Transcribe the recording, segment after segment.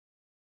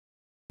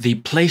The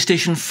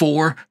PlayStation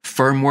 4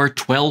 Firmware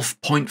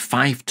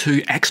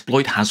 12.52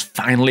 exploit has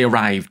finally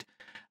arrived.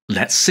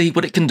 Let's see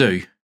what it can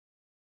do.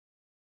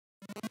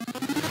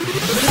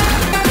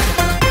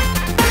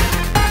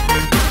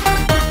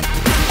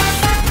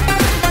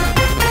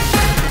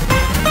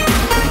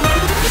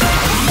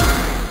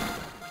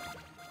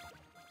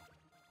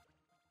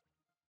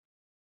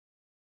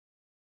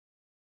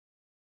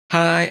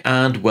 Hi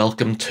and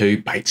welcome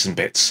to Bytes and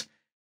Bits.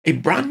 A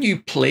brand new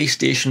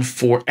PlayStation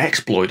 4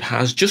 exploit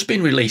has just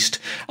been released,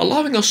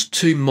 allowing us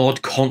to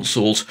mod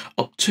consoles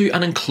up to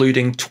and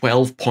including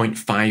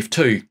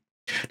 12.52.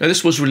 Now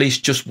this was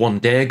released just one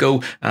day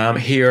ago,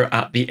 here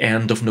at the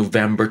end of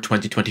November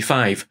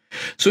 2025.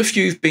 So if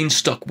you've been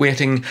stuck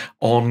waiting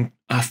on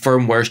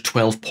firmware's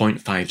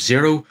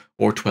 12.50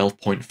 or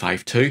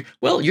 12.52,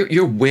 well,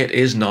 your wait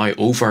is now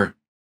over.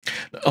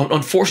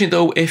 Unfortunately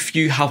though, if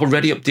you have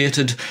already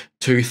updated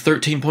to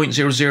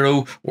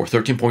 13.00 or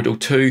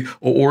 13.02,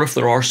 or if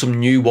there are some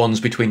new ones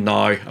between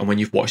now and when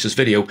you've watched this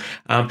video,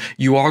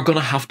 you are going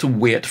to have to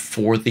wait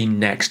for the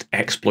next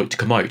exploit to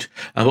come out.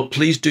 But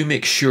please do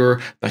make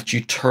sure that you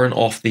turn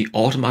off the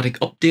automatic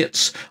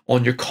updates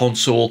on your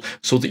console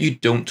so that you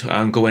don't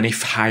go any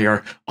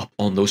higher up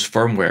on those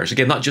firmwares.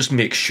 Again, that just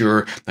makes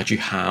sure that you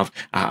have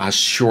as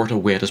short a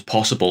wait as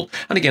possible.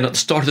 And again, at the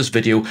start of this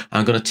video,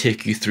 I'm going to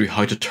take you through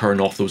how to turn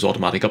off those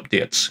automatic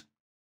updates.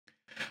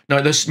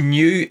 Now this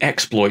new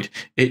exploit,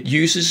 it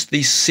uses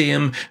the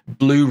same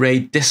Blu-ray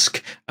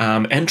Disk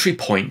entry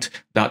point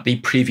that the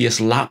previous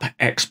lap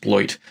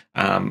exploit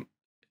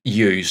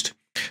used.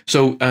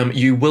 So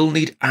you will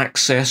need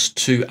access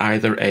to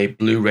either a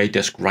Blu-ray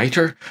Disk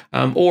writer,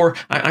 or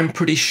I'm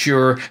pretty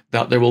sure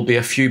that there will be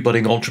a few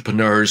budding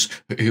entrepreneurs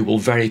who will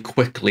very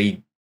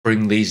quickly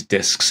bring these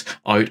discs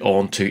out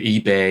onto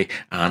eBay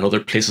and other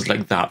places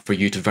like that for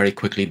you to very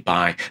quickly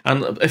buy.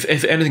 And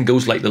if anything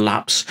goes like the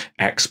lapse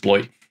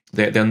exploit,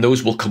 then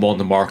those will come on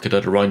the market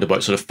at around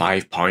about sort of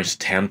 £5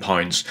 to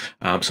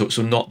 £10,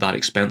 so not that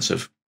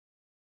expensive.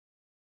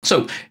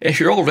 So if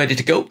you're all ready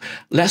to go,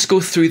 let's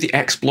go through the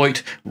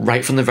exploit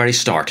right from the very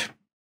start.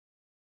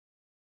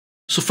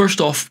 So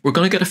first off, we're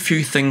going to get a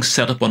few things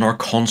set up on our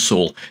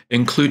console,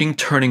 including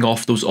turning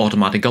off those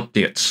automatic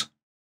updates.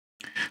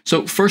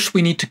 So first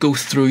we need to go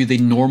through the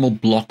normal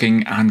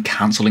blocking and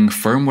cancelling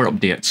firmware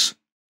updates.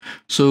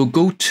 So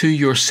go to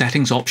your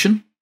settings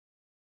option,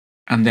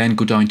 and then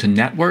go down to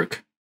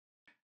network,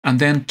 and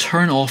then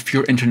turn off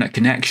your internet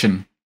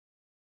connection.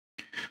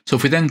 So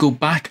if we then go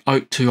back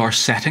out to our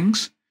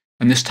settings,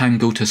 and this time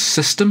go to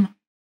System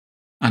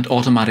and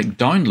Automatic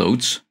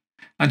Downloads,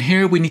 and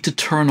here we need to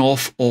turn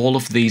off all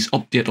of these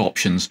update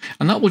options,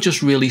 and that will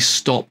just really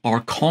stop our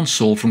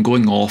console from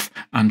going off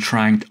and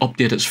trying to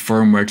update its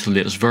firmware to the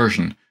latest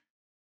version.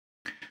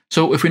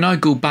 So if we now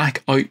go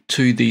back out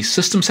to the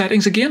system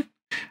settings again,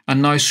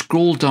 and now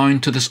scroll down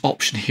to this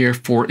option here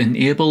for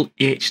Enable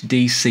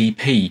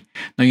HDCP.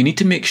 Now you need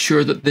to make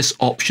sure that this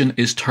option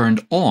is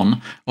turned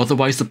on,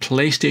 otherwise the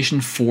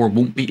PlayStation 4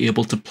 won't be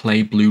able to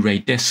play Blu-ray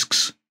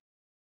discs.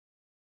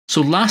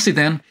 So lastly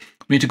then,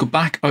 we need to go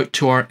back out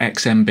to our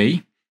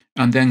XMB,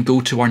 and then go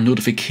to our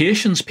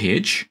notifications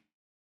page,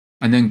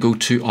 and then go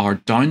to our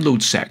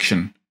download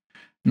section.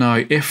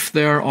 Now if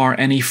there are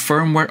any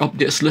firmware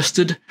updates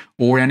listed,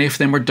 or any of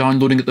them are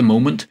downloading at the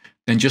moment,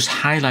 then just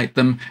highlight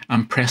them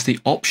and press the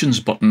options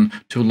button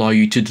to allow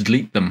you to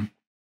delete them.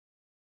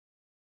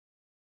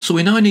 So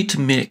we now need to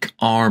make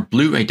our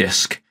Blu-ray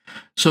disc.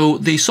 So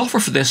the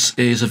software for this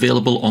is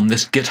available on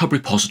this GitHub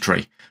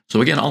repository. So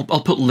again, I'll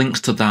put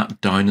links to that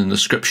down in the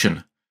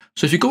description.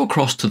 So if you go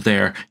across to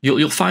there,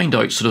 you'll find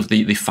out sort of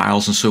the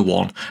files and so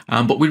on.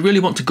 But we really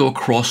want to go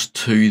across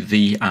to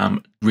the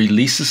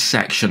releases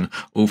section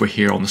over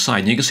here on the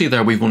side. And you can see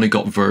there we've only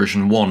got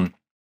version 1.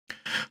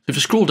 So if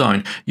you scroll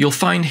down, you'll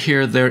find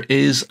here there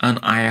is an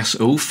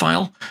ISO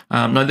file.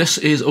 Now this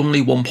is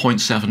only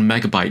 1.7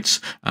 megabytes,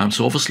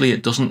 so obviously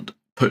it doesn't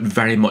put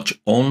very much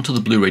onto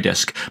the Blu-ray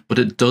disc, but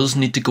it does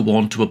need to go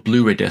onto a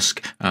Blu-ray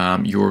disc.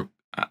 Your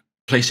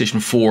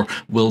PlayStation 4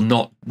 will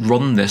not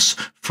run this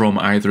from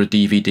either a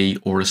DVD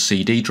or a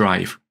CD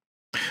drive.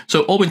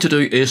 So all we need to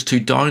do is to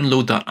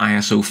download that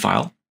ISO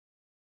file,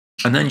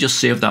 and then just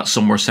save that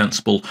somewhere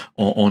sensible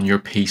on your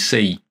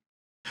PC.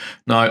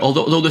 Now,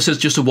 although this is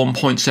just a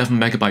 1.7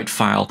 megabyte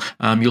file,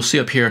 you'll see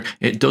up here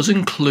it does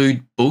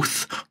include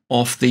both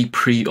of the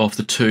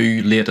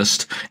two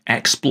latest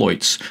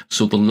exploits.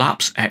 So the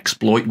lapse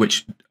exploit,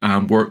 which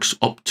works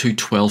up to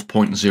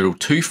 12.02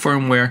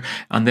 firmware,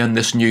 and then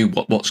this new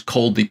what's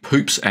called the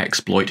Poops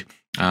exploit.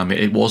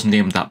 It was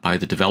named that by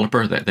the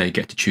developer, that they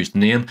get to choose the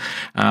name,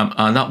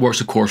 and that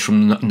works of course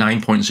from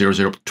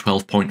 9.00 up to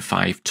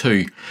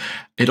 12.52.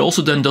 It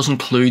also then does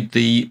include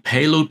the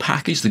payload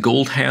package, the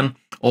GoldHen,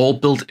 all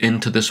built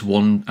into this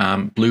one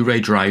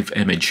Blu-ray drive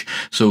image.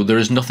 So there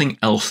is nothing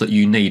else that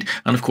you need.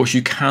 And of course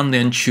you can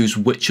then choose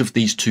which of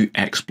these two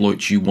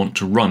exploits you want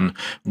to run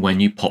when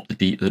you pop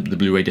the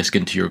Blu-ray disc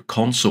into your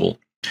console.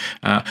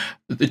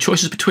 The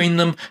choices between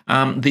them,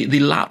 the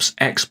lapse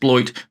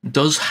exploit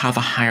does have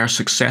a higher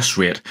success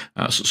rate.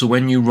 So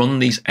when you run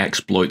these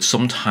exploits,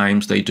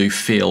 sometimes they do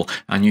fail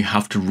and you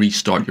have to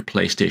restart your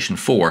PlayStation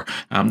 4.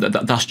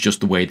 That's just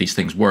the way these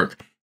things work.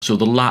 So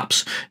the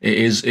lapse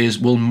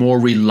will more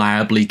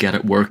reliably get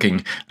it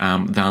working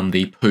than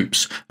the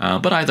poops.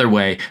 But either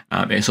way,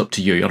 it's up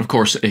to you. And of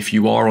course, if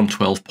you are on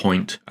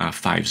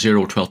 12.50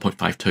 or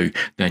 12.52,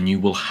 then you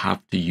will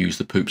have to use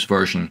the poops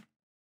version.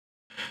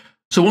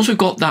 So once we've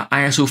got that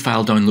ISO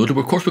file downloaded,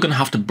 of course, we're going to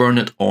have to burn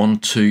it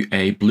onto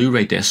a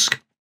Blu-ray disc.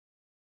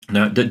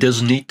 Now, there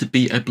does need to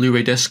be a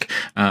Blu-ray disc,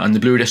 and the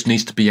Blu-ray disc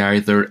needs to be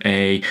either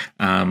a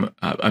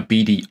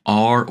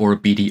BDR or a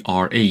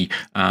BDRE.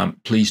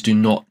 Please do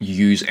not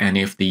use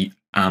any of the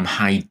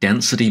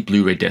high-density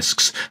Blu-ray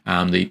discs.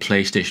 The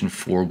PlayStation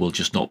 4 will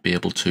just not be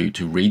able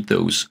to read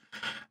those.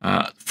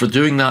 For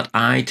doing that,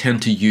 I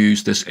tend to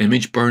use this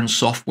image burn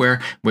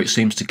software, which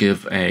seems to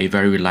give a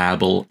very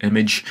reliable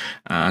image,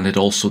 and it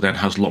also then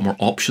has a lot more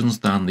options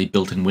than the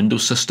built-in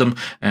Windows system.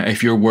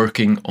 If you're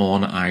working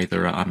on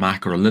either a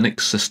Mac or a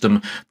Linux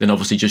system, then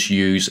obviously just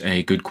use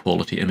a good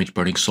quality image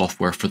burning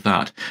software for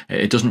that.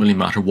 It doesn't really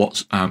matter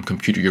what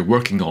computer you're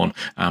working on,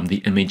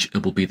 the image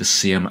will be the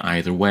same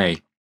either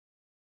way.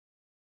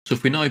 So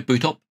if we now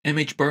boot up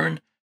image burn,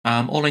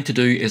 all I need to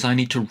do is I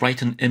need to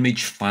write an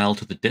image file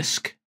to the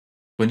disk.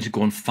 I need to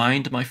go and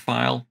find my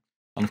file,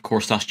 and of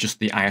course that's just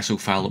the ISO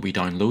file that we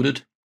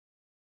downloaded.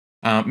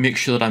 Make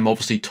sure that I'm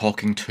obviously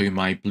talking to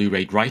my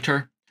Blu-ray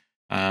writer.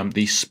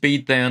 The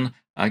speed then,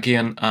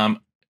 again,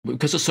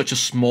 because it's such a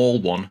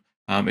small one,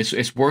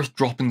 it's worth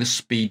dropping the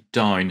speed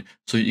down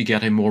so that you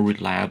get a more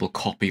reliable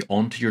copy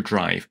onto your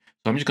drive.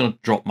 So I'm just going to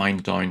drop mine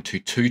down to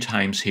 2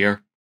 times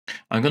here.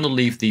 I'm going to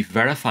leave the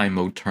verify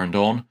mode turned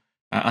on,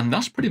 and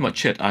that's pretty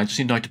much it. I just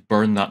need now to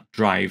burn that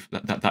drive,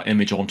 that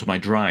image onto my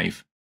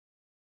drive.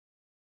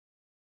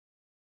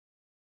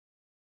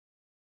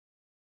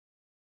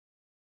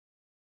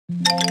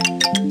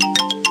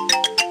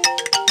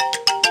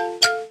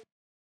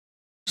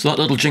 So that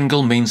little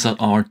jingle means that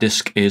our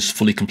disk is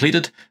fully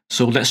completed.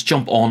 So let's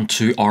jump on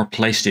to our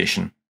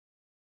PlayStation.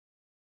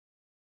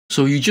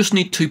 So you just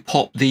need to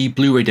pop the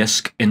Blu-ray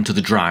disc into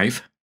the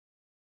drive.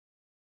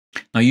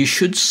 Now you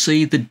should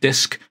see the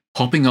disc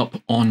popping up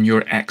on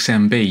your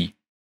XMB.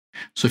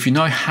 So if you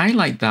now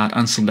highlight that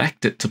and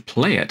select it to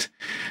play it,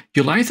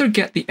 you'll either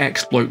get the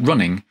exploit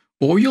running,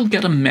 or you'll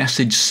get a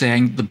message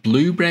saying the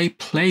Blu-ray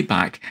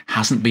playback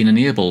hasn't been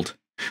enabled.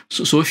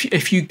 So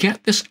if you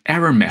get this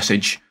error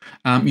message,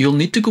 you'll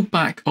need to go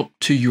back up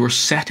to your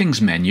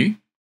settings menu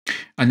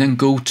and then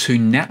go to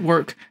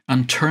network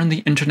and turn the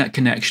internet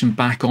connection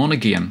back on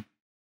again.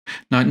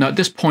 Now at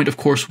this point, of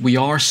course, we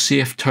are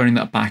safe turning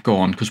that back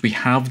on because we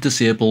have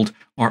disabled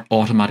our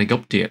automatic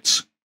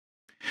updates.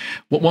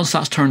 Once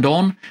that's turned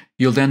on,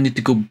 you'll then need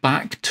to go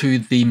back to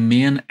the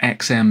main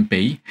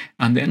XMB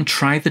and then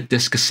try the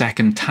disk a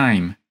second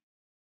time.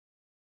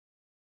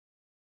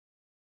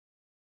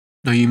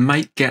 Now you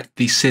might get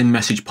the same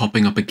message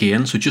popping up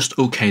again, so just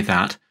OK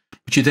that,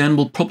 but you then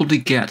will probably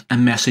get a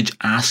message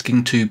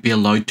asking to be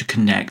allowed to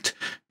connect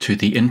to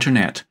the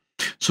internet.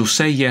 So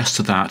say yes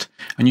to that,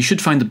 and you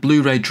should find the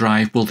Blu-ray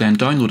drive will then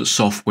download its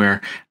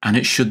software and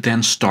it should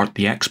then start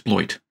the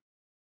exploit.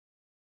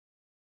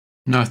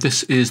 Now, if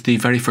this is the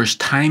very first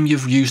time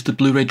you've used the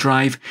Blu-ray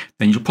drive,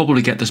 then you'll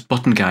probably get this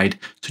button guide.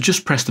 So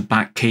just press the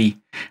back key,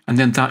 and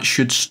then that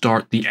should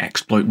start the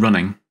exploit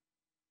running.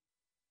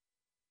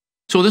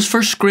 So this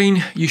first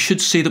screen, you should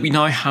see that we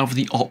now have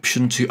the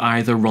option to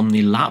either run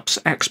the lapse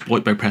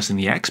exploit by pressing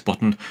the X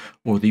button,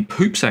 or the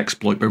poops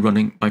exploit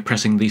by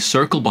pressing the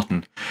circle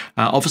button.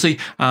 Obviously,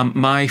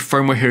 my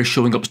firmware here is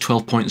showing up to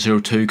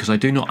 12.02 because I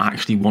do not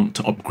actually want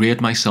to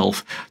upgrade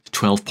myself to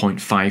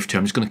 12.52.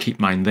 I'm just going to keep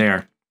mine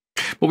there.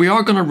 But we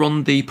are going to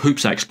run the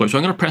poops exploit, so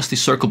I'm going to press the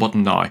circle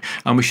button now,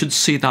 and we should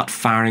see that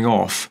firing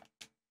off.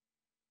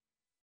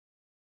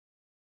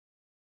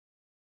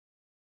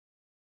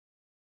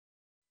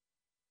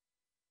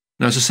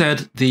 Now, as I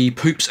said, the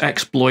poops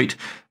exploit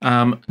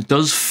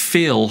does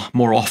fail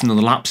more often than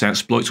the lapse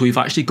exploit, so we've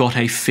actually got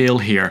a fail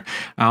here.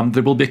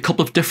 There will be a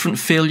couple of different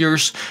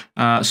failures,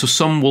 so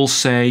some will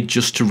say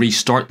just to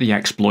restart the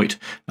exploit,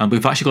 but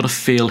we've actually got a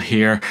fail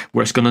here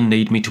where it's going to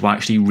need me to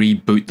actually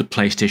reboot the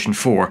PlayStation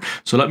 4.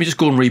 So let me just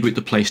go and reboot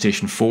the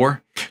PlayStation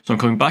 4. So I'm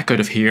coming back out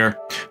of here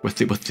with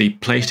the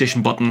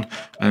PlayStation button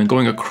and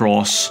going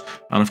across,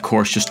 and of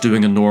course just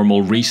doing a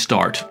normal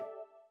restart.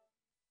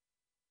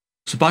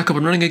 So back up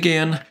and running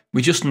again,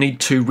 we just need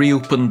to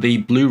reopen the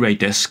Blu-ray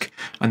disc,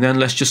 and then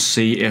let's just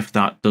see if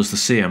that does the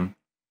same.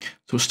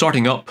 So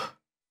starting up,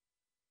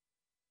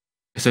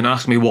 it's then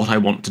asking me what I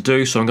want to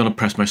do, so I'm going to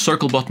press my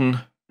circle button,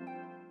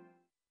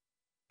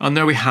 and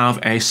there we have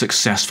a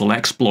successful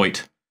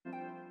exploit.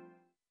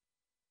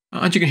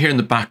 And you can hear in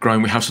the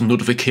background we have some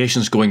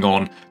notifications going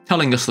on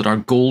telling us that our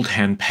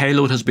GoldHen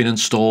payload has been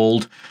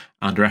installed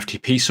and our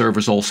FTP server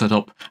is all set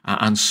up,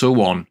 and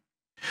so on.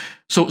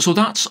 So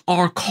that's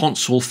our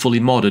console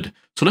fully modded.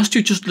 So let's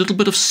do just a little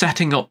bit of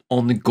setting up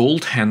on the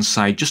GoldHen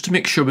side just to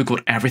make sure we've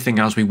got everything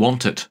as we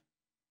want it.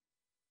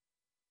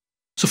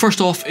 So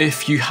first off,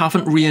 if you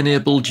haven't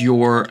re-enabled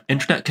your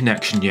internet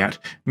connection yet,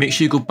 make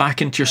sure you go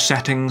back into your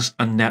settings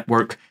and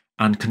network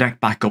and connect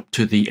back up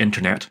to the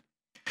internet.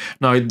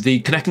 Now, the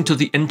connecting to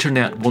the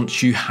internet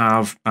once you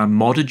have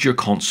modded your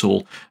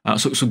console,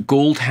 so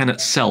GoldHen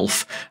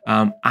itself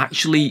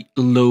actually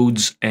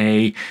loads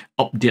a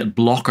update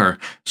blocker,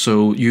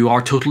 so you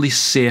are totally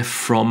safe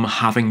from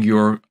having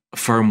your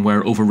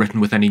firmware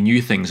overwritten with any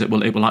new things. It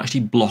will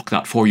actually block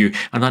that for you,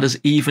 and that is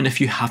even if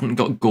you haven't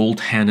got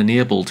GoldHen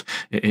enabled.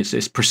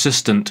 It's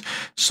persistent,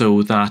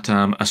 so that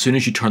as soon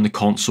as you turn the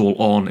console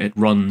on, it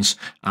runs,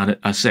 and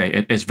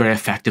it's very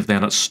effective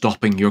then at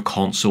stopping your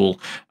console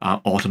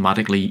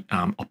automatically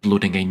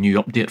uploading a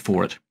new update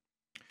for it.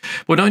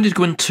 We're now going to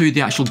go into the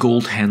actual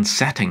GoldHen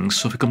settings.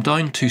 So if we come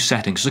down to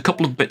settings, there's a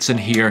couple of bits in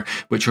here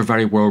which are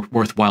very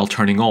worthwhile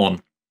turning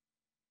on.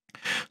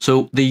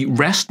 So the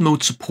rest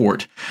mode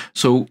support,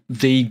 so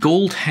the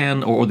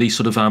GoldHen or the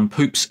sort of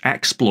Poops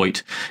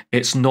exploit,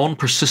 it's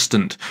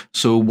non-persistent.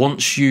 So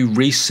once you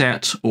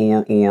reset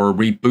or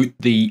reboot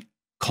the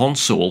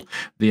console,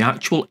 the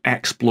actual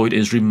exploit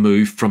is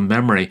removed from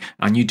memory,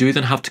 and you do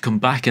then have to come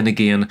back in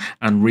again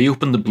and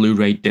reopen the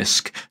Blu-ray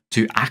disc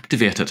to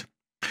activate it.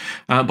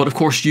 But of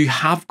course, you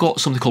have got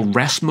something called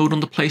rest mode on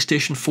the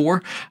PlayStation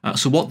 4.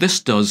 So what this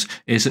does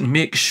is it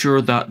makes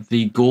sure that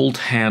the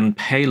GoldHen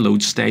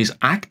payload stays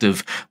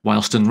active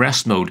whilst in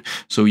rest mode.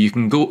 So you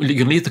can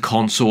leave the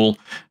console,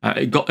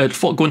 go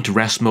into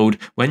rest mode.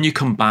 When you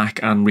come back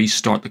and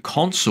restart the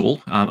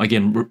console,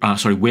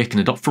 waking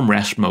it up from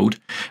rest mode,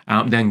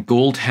 then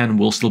GoldHen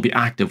will still be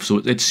active. So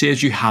it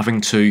saves you having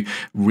to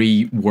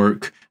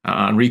rework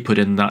and re-put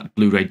in that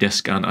Blu-ray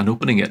disc and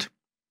opening it.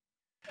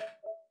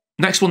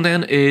 Next one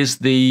then is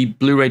the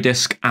Blu-ray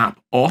disc app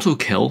auto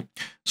kill.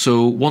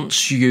 So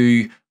once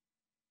you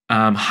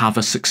have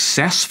a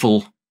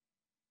successful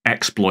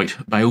exploit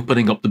by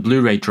opening up the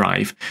Blu-ray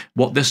drive,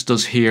 what this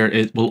does here,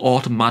 it will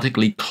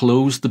automatically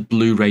close the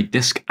Blu-ray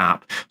disc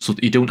app so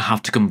that you don't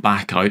have to come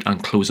back out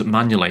and close it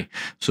manually.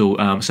 So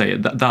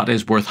that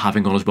is worth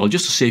having on as well,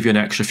 just to save you an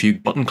extra few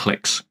button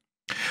clicks.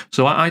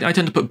 So I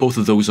tend to put both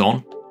of those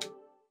on.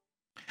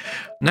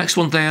 Next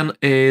one then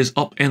is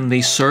up in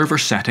the server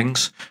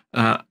settings.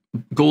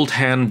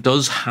 GoldHen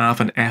does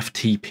have an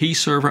FTP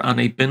server and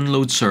a bin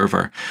load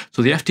server.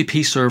 So the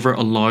FTP server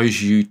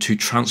allows you to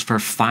transfer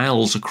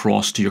files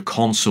across to your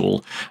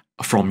console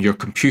from your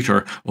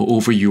computer or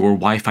over your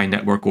Wi-Fi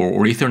network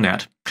or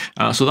Ethernet.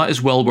 So that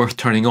is well worth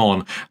turning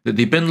on.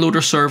 The bin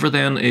loader server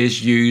then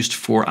is used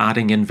for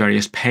adding in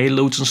various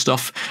payloads and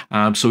stuff.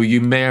 So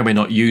you may or may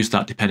not use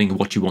that depending on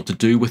what you want to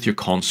do with your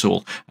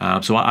console.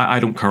 So I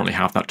don't currently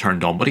have that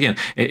turned on, but again,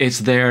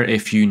 it's there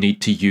if you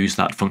need to use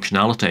that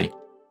functionality.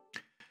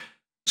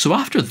 So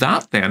after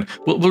that then,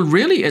 well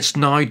really it's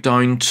now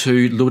down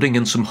to loading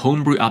in some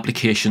homebrew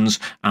applications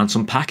and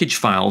some package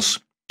files.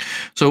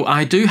 So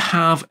I do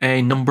have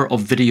a number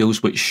of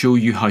videos which show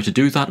you how to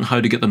do that and how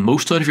to get the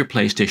most out of your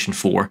PlayStation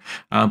 4,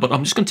 but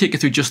I'm just going to take you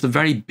through just the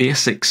very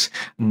basics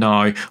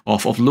now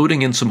of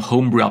loading in some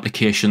homebrew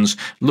applications,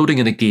 loading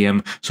in a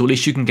game, so at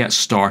least you can get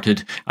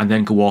started and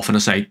then go off and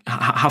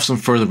have some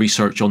further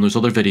research on those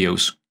other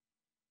videos.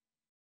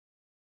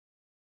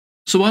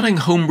 So adding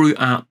homebrew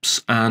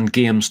apps and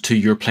games to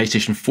your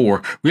PlayStation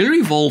 4 really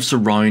revolves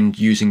around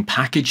using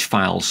package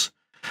files.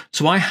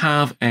 So I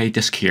have a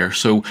disk here,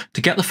 so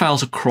to get the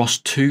files across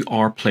to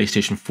our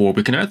PlayStation 4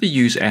 we can either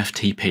use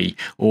FTP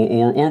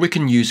or we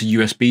can use a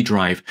USB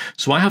drive.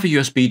 So I have a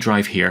USB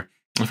drive here.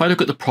 If I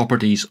look at the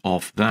properties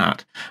of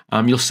that,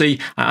 you'll see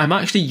I'm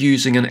actually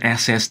using an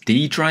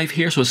SSD drive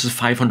here. So this is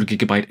a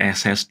 500GB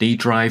SSD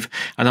drive,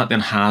 and that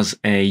then has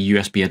a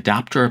USB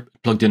adapter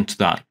plugged into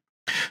that.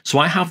 So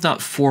I have that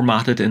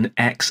formatted in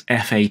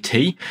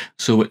XFAT,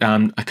 so it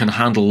can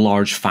handle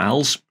large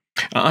files.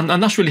 And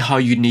that's really how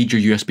you need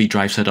your USB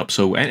drive set up.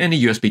 So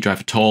any USB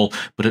drive at all,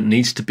 but it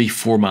needs to be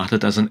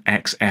formatted as an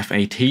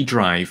XFAT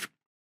drive.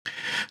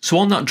 So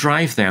on that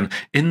drive then,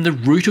 in the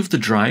root of the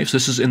drive, so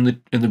this is in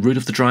the root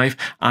of the drive,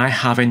 I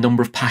have a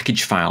number of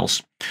package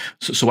files.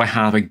 So I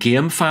have a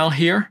game file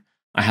here,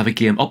 I have a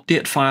game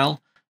update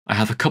file, I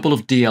have a couple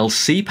of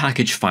DLC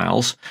package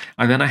files,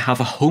 and then I have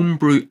a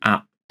homebrew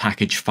app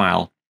package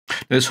file.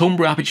 Now this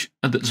homebrew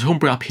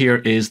app here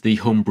is the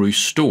homebrew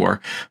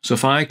store. So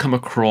if I come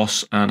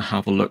across and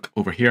have a look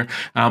over here,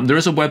 there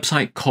is a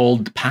website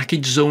called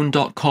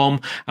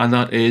packagezone.com, and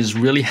that is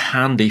really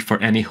handy for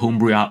any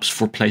homebrew apps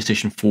for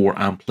PlayStation 4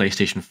 and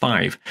PlayStation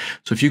 5.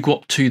 So if you go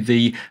up to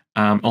the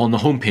on the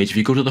homepage, if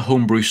you go to the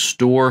homebrew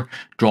store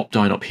drop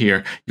down up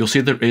here, you'll see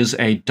there is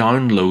a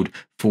download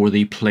for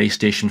the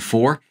PlayStation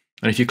 4,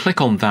 and if you click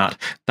on that,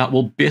 that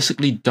will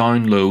basically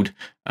download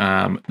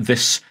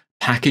this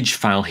package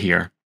file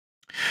here.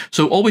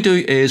 So all we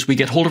do is we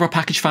get hold of our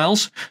package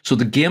files. So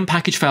the game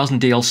package files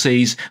and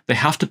DLCs, they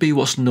have to be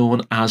what's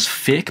known as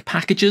fake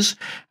packages.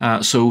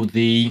 So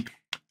the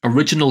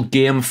original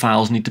game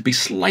files need to be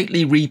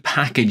slightly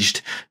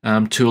repackaged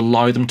to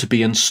allow them to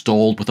be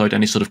installed without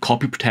any sort of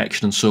copy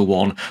protection and so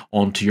on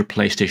onto your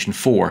PlayStation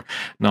 4.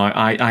 Now,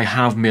 I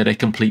have made a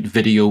complete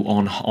video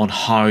on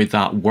how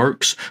that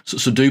works,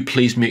 so do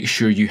please make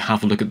sure you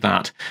have a look at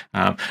that.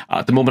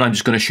 At the moment, I'm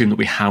just going to assume that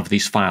we have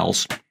these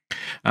files.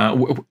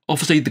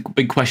 Obviously, the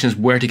big question is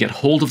where to get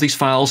hold of these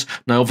files.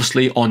 Now,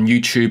 obviously, on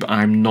YouTube,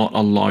 I'm not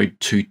allowed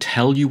to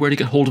tell you where to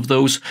get hold of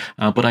those,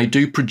 but I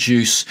do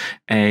produce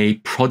a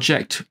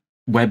project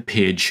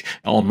webpage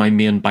on my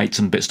main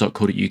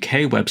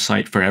bytesandbits.co.uk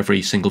website for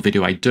every single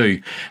video I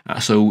do.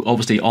 So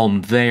obviously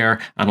on there,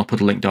 and I'll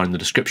put a link down in the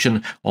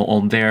description,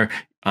 on there,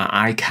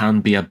 I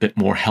can be a bit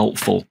more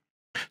helpful.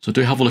 So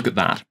do have a look at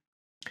that.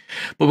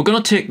 But we're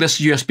going to take this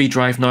USB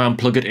drive now and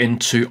plug it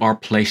into our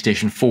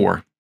PlayStation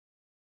 4.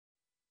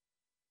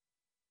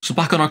 So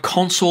back on our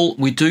console,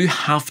 we do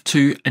have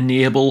to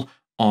enable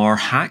our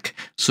hack.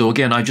 So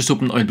again, I just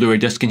opened my Blu-ray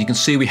Disk and you can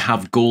see we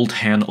have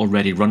GoldHen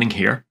already running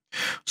here.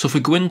 So if we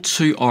go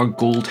into our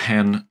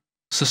GoldHen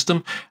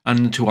system and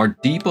into our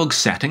debug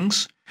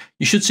settings,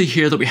 you should see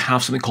here that we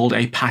have something called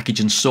a package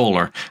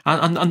installer.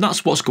 And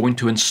that's what's going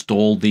to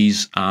install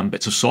these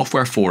bits of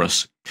software for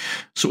us.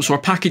 So our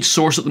package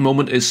source at the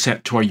moment is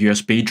set to our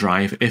USB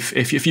drive.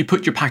 If you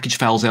put your package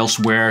files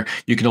elsewhere,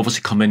 you can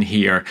obviously come in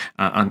here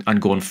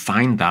and go and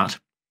find that.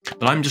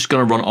 But I'm just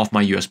going to run it off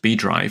my USB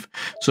drive.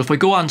 So if I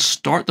go and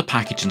start the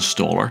package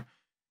installer,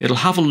 it'll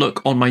have a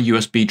look on my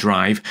USB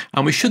drive,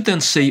 and we should then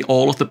see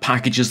all of the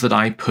packages that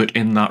I put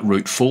in that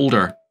root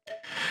folder.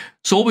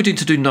 So all we need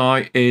to do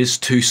now is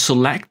to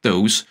select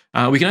those.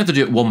 We can either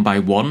do it one by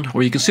one,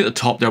 or you can see at the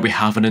top there we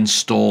have an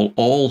install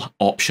all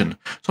option.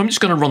 So I'm just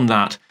going to run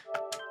that.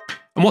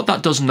 And what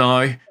that does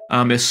now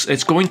is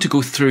it's going to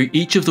go through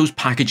each of those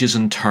packages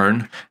in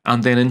turn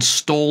and then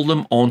install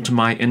them onto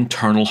my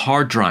internal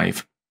hard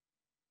drive.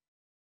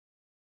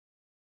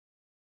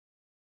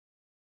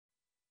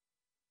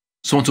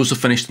 So once those are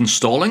finished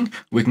installing,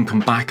 we can come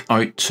back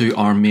out to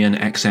our main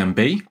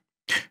XMB,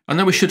 and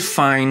then we should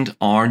find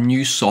our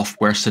new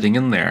software sitting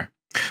in there.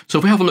 So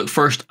if we have a look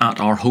first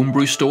at our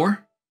homebrew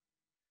store,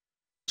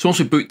 so once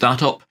we boot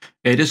that up,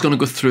 it is going to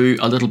go through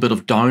a little bit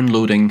of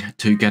downloading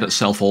to get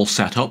itself all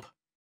set up.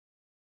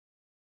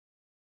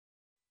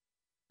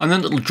 And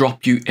then it'll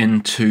drop you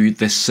into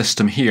this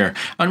system here.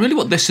 And really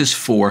what this is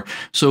for,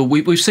 so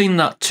we've seen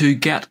that to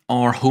get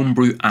our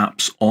homebrew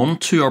apps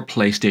onto our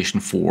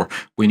PlayStation 4,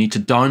 we need to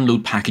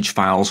download package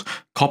files,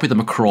 copy them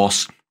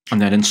across, and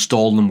then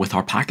install them with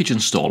our package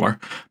installer.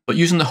 But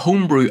using the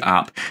homebrew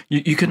app,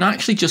 you can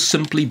actually just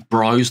simply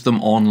browse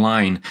them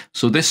online.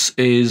 So this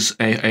is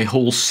a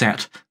whole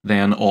set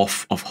then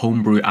of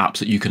homebrew apps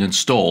that you can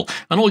install.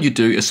 And all you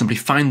do is simply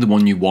find the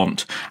one you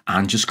want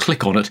and just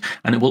click on it,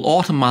 and it will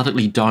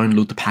automatically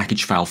download the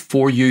package file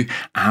for you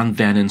and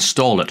then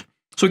install it.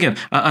 So again,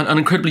 an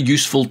incredibly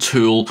useful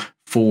tool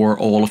for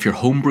all of your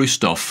homebrew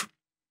stuff.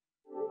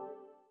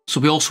 So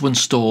we also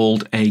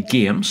installed a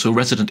game, so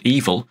Resident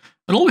Evil,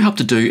 and all we have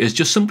to do is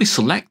just simply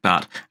select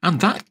that, and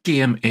that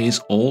game is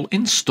all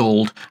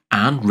installed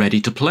and ready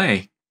to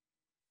play.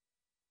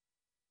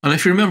 And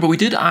if you remember, we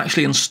did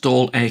actually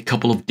install a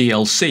couple of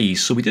DLCs,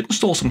 so we did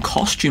install some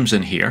costumes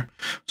in here.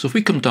 So if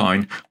we come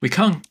down, we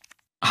can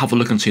have a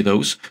look and see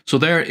those. So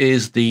there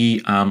is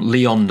the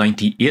Leon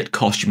 98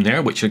 costume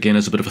there, which again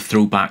is a bit of a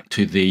throwback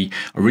to the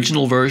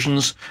original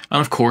versions. And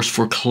of course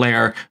for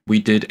Claire, we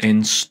did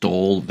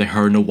install the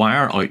Her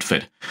Noir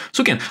outfit.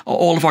 So again,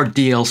 all of our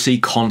DLC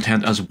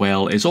content as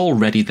well is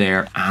already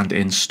there and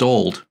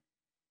installed.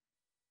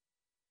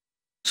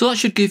 So that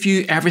should give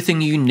you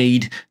everything you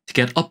need to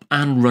get up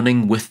and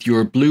running with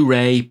your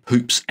Blu-ray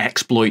Poops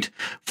exploit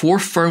for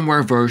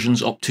firmware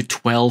versions up to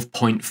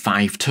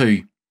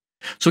 12.52.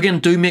 So again,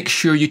 do make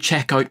sure you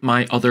check out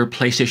my other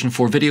PlayStation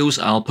 4 videos.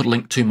 I'll put a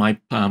link to my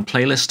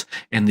playlist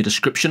in the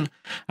description.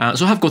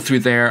 So have go through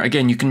there.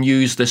 Again, you can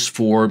use this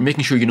for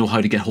making sure you know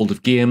how to get hold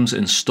of games,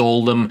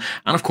 install them,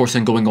 and of course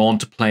then going on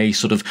to play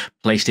sort of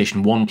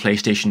PlayStation 1,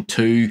 PlayStation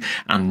 2,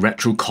 and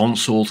retro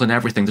consoles and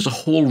everything. There's a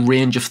whole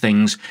range of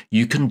things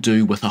you can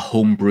do with a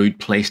homebrewed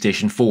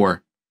PlayStation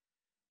 4.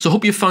 So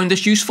hope you found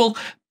this useful.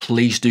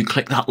 Please do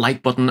click that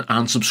like button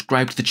and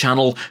subscribe to the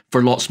channel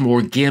for lots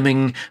more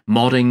gaming,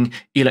 modding,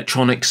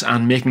 electronics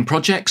and making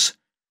projects.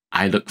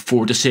 I look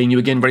forward to seeing you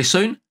again very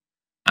soon,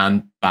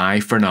 and bye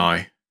for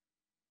now.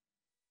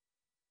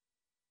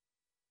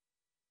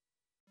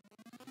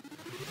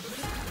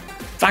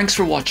 Thanks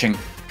for watching.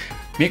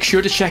 Make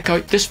sure to check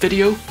out this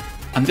video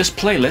and this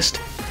playlist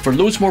for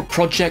loads more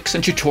projects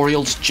and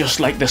tutorials just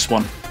like this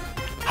one.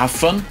 Have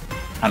fun,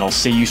 and I'll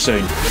see you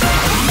soon.